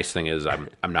the nice thing is I'm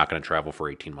not going to travel for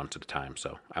 18 months at a time,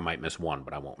 so I might miss one,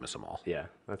 but I won't miss them all. Yeah,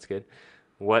 that's good.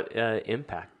 What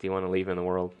impact do you want to leave in the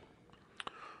world?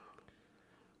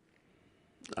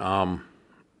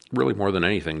 Really more than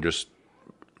anything, just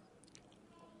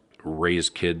raise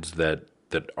kids that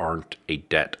aren't a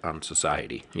debt on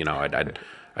society.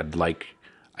 I'd like,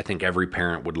 I think every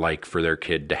parent would like for their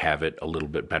kid to have it a little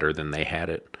bit better than they had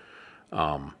it.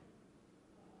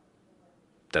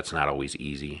 That's not always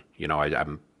easy.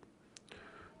 I'm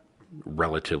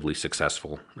relatively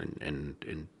successful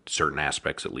in certain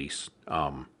aspects at least.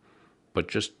 But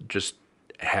just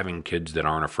having kids that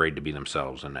aren't afraid to be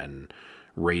themselves, and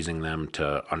raising them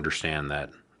to understand that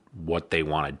what they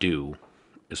want to do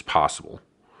is possible.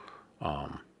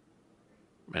 And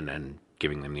then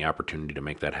giving them the opportunity to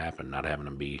make that happen, not having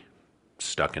them be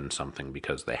stuck in something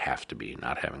because they have to be,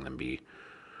 not having them be,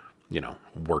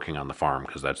 working on the farm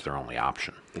because that's their only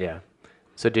option. Yeah.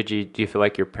 So do you feel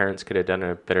like your parents could have done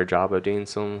a better job of doing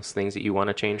some things that you want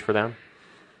to change for them?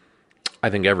 I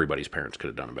think everybody's parents could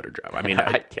have done a better job. I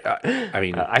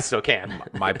mean, I still can.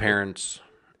 My parents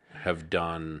have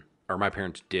done, or my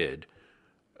parents did,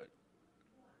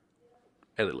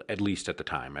 at least at the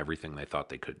time, everything they thought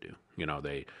they could do.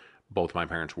 Both my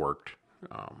parents worked,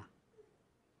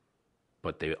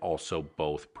 but they also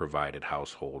both provided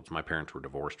households. My parents were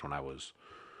divorced when I was,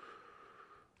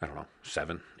 I don't know,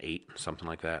 7, 8, something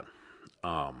like that.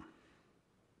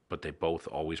 But they both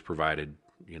always provided,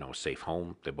 a safe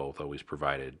home. They both always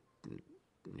provided,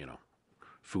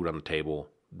 food on the table,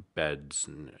 beds,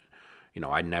 and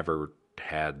I never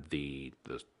had the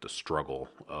struggle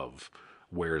of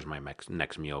where's my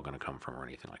next meal going to come from or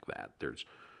anything like that.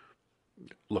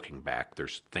 Looking back,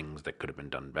 there's things that could have been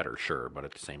done better, sure, but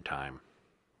at the same time,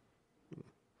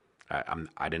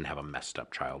 I didn't have a messed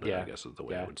up childhood. I guess is the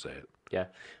way I would say it. Yeah.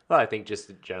 Well, I think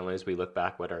just generally as we look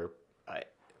back,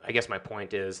 I guess my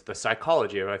point is the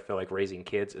psychology of, I feel like, raising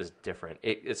kids is different.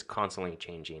 It's constantly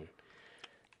changing.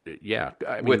 Yeah.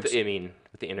 With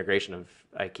the integration of,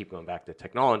 I keep going back to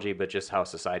technology, but just how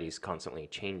society is constantly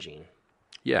changing.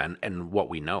 Yeah, and what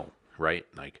we know, right?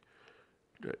 Like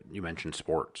you mentioned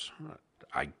sports.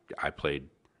 I played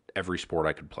every sport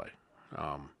I could play.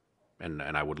 And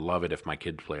I would love it if my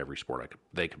kids play every sport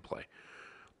they could play.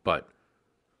 But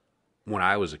when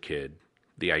I was a kid,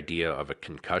 the idea of a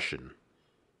concussion,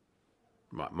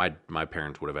 my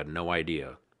parents would have had no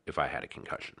idea if I had a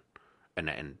concussion,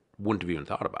 and wouldn't have even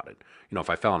thought about it. If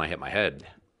I fell and I hit my head,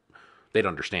 they'd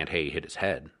understand, hey, he hit his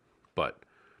head, but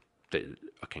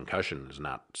a concussion is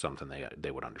not something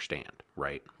they would understand,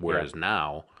 right? Whereas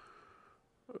now,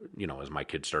 as my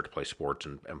kids start to play sports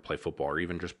and play football, or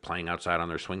even just playing outside on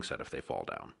their swing set if they fall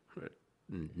down,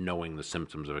 knowing the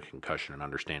symptoms of a concussion and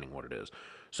understanding what it is.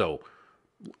 So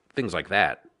things like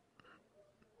that,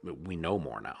 we know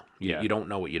more now. You don't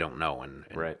know what you don't know. And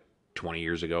right. 20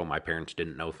 years ago, my parents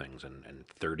didn't know things. And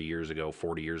 30 years ago,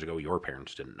 40 years ago, your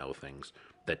parents didn't know things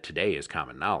that today is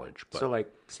common knowledge. But, so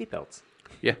like seatbelts.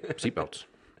 Yeah, seatbelts.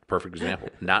 Perfect example.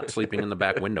 Not sleeping in the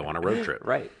back window on a road trip.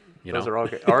 Right. Those are all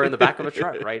great. Or in the back of a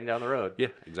truck riding down the road. Yeah,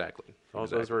 exactly.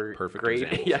 Those were perfect great.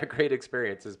 examples. Yeah, great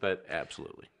experiences, but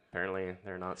absolutely. Apparently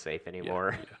they're not safe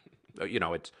anymore.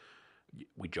 Yeah.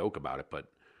 We joke about it, but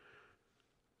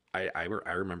I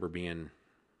remember being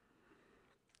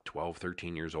 12,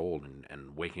 13 years old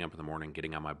and waking up in the morning,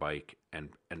 getting on my bike and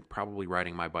probably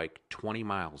riding my bike 20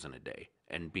 miles in a day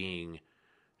and being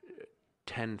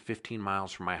 10, 15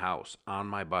 miles from my house on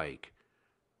my bike.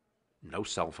 No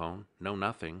cell phone, no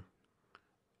nothing.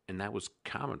 And that was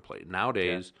commonplace.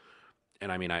 Nowadays, and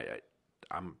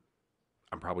I'm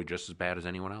probably just as bad as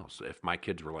anyone else. If my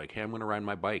kids were like, hey, I'm going to ride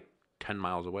my bike 10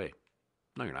 miles away.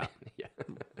 No, you're not. Yeah.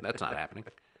 That's not happening.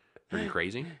 Are you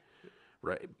crazy?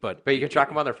 Right. But you can track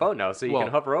them on their phone now, so you can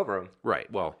hover over them. Right.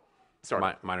 Well,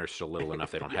 mine are still little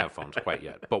enough they don't have phones quite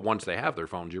yet. But once they have their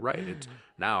phones, you're right. It's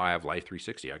now I have Life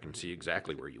 360. I can see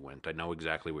exactly where you went. I know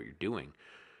exactly what you're doing.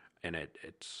 And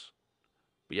it's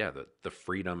the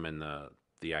freedom and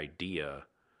the idea,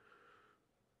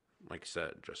 like I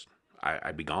said, just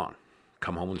I'd be gone.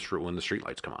 Come home when the street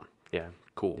lights come on. Yeah.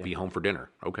 Cool. Yeah. Be home for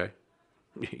dinner. Okay.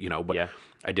 But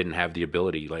I didn't have the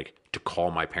ability to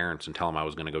call my parents and tell them I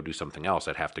was going to go do something else.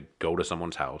 I'd have to go to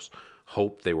someone's house,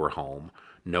 hope they were home,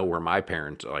 know where my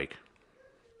parents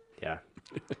Yeah.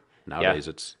 Nowadays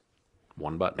it's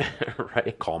one button.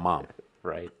 Right. Call mom.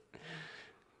 Right.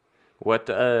 What,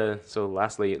 so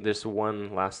lastly, there's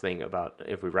one last thing about,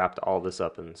 if we wrapped all this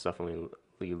up and stuff and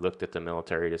we looked at the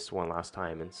military just one last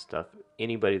time and stuff,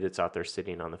 anybody that's out there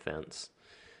sitting on the fence,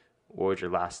 what would your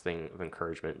last thing of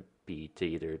encouragement be to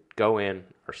either go in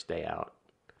or stay out?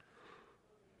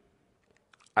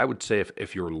 I would say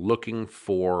if you're looking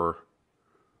for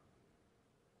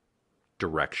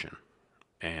direction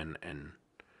and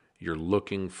you're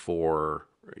looking for,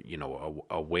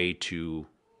 a way to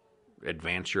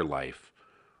advance your life,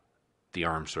 the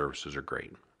armed services are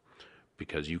great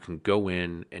because you can go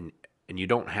in and you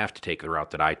don't have to take the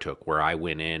route that I took, where I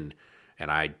went in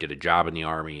and I did a job in the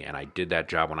Army, and I did that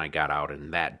job when I got out,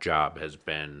 and that job has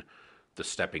been the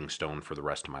stepping stone for the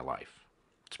rest of my life.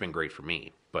 It's been great for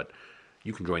me, but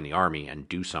you can join the Army and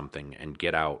do something and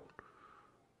get out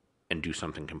and do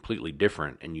something completely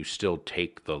different, and you still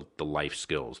take the life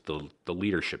skills, the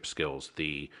leadership skills,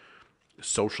 the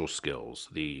social skills,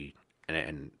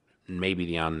 and maybe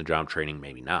the on-the-job training,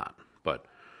 maybe not, but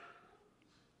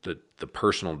the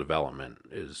personal development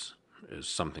is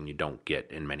something you don't get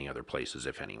in many other places,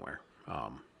 if anywhere.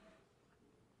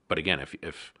 But again,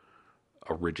 if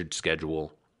a rigid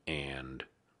schedule and,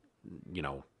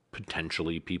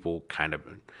 potentially people kind of,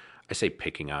 I say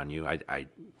picking on you,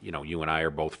 you and I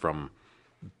are both from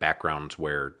backgrounds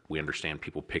where we understand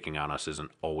people picking on us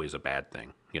isn't always a bad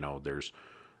thing.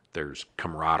 There's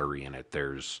camaraderie in it.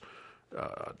 There's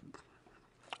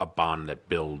a bond that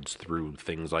builds through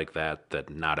things like that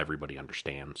not everybody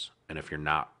understands. And if you're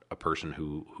not a person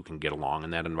who can get along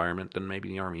in that environment, then maybe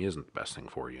the Army isn't the best thing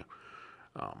for you.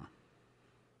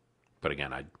 But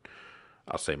again,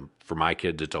 I'll say for my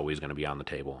kids, it's always going to be on the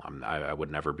table. I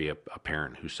would never be a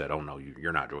parent who said, "Oh no,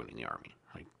 you're not joining the Army."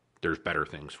 Like, there's better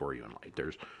things for you in life.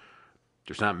 There's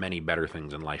not many better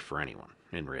things in life for anyone.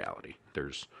 In reality,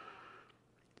 there's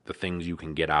the things you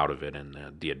can get out of it and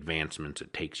the advancements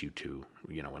it takes you to,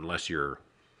 unless you're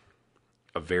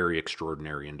a very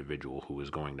extraordinary individual who is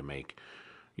going to make,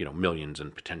 millions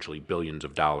and potentially billions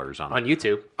of dollars on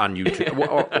YouTube,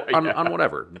 or on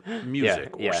whatever,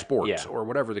 music or sports or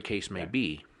whatever the case may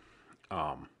be.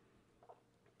 But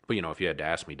if you had to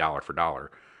ask me dollar for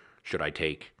dollar, should I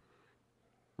take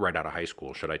right out of high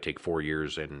school, should I take 4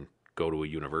 years and go to a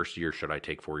university, or should I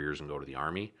take 4 years and go to the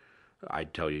Army?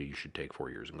 I'd tell you should take 4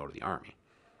 years and go to the Army,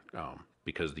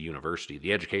 because the university,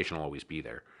 the education will always be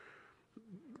there.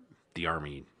 The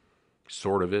Army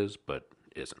sort of is, but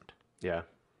isn't. Yeah.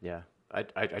 I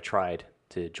tried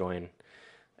to join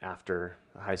after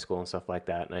high school and stuff like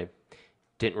that, and I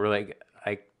didn't really.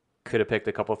 I could have picked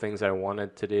a couple things I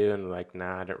wanted to do, and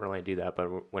I didn't really do that.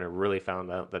 But when I really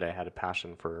found out that I had a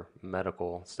passion for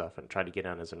medical stuff and tried to get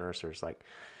on as a nurse, it's like,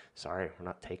 sorry, we're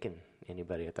not taking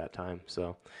anybody at that time.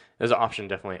 So there's an option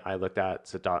definitely I looked at.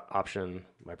 It's an option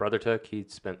my brother took. He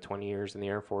spent 20 years in the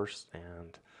Air Force,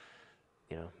 and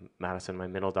Madison, my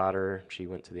middle daughter, she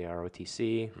went to the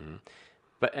ROTC. Mm-hmm.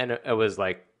 And it was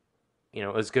like, it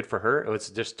was good for her. It was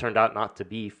just turned out not to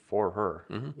be for her.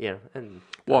 Mm-hmm. And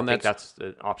I think that's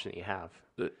the option that you have.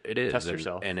 It is. Test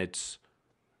yourself. And it's,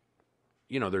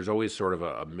 there's always sort of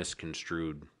a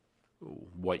misconstrued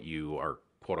what you are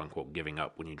quote unquote giving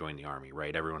up when you join the Army,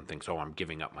 right? Everyone thinks, oh, I'm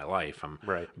giving up my life. I'm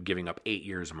giving up 8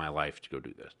 years of my life to go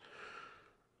do this.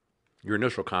 Your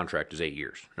initial contract is 8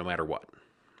 years, no matter what.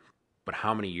 But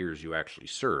how many years you actually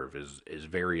serve is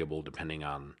variable depending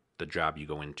on the job you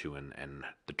go into and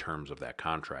the terms of that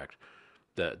contract.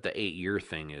 The 8-year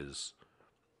thing is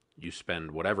you spend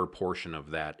whatever portion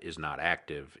of that is not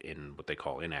active in what they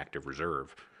call inactive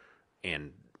reserve,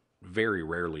 and very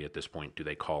rarely at this point do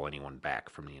they call anyone back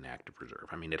from the inactive reserve.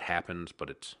 I mean, it happens, but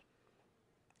it's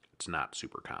not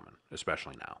super common,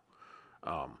 especially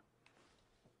now.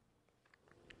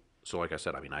 So like I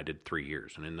said, I did 3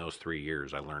 years, and in those 3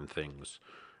 years I learned things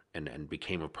and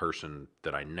became a person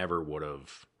that I never would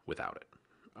have without it.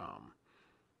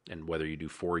 And whether you do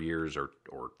 4 years or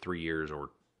 3 years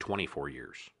or 24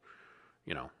 years,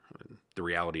 the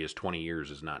reality is 20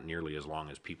 years is not nearly as long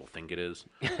as people think it is.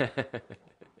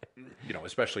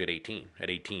 Especially at 18. At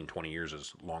 18, 20 years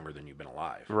is longer than you've been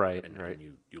alive. Right. And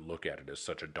you look at it as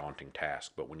such a daunting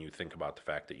task. But when you think about the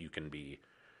fact that you can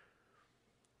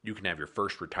have your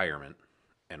first retirement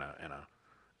and a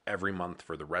every month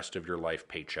for the rest of your life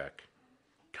paycheck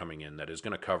coming in that is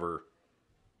going to cover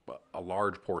a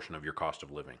large portion of your cost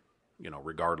of living,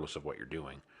 regardless of what you're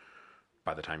doing,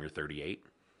 by the time you're 38,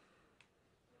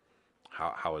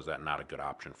 how is that not a good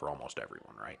option for almost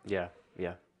everyone, right? Yeah,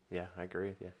 I agree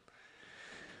with you.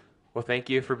 Well, thank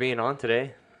you for being on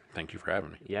today. Thank you for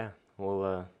having me. Yeah,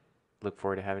 we'll look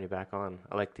forward to having you back on.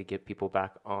 I like to get people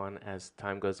back on as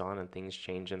time goes on and things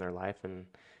change in their life and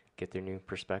get their new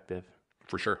perspective.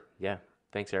 For sure. Yeah.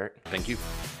 Thanks, Eric. Thank you.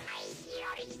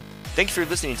 Thank you for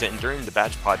listening to Enduring the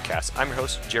Badge podcast. I'm your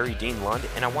host, Jerry Dean Lund,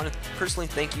 and I want to personally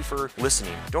thank you for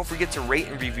listening. Don't forget to rate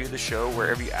and review the show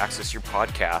wherever you access your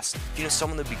podcast. If you know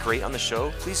someone that would be great on the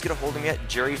show, please get a hold of me at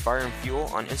Jerry Fire and Fuel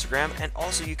on Instagram, and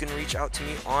also you can reach out to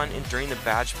me on Enduring the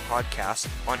Badge podcast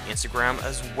on Instagram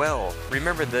as well.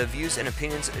 Remember, the views and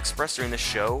opinions expressed during the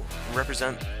show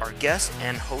represent our guests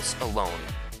and hosts alone.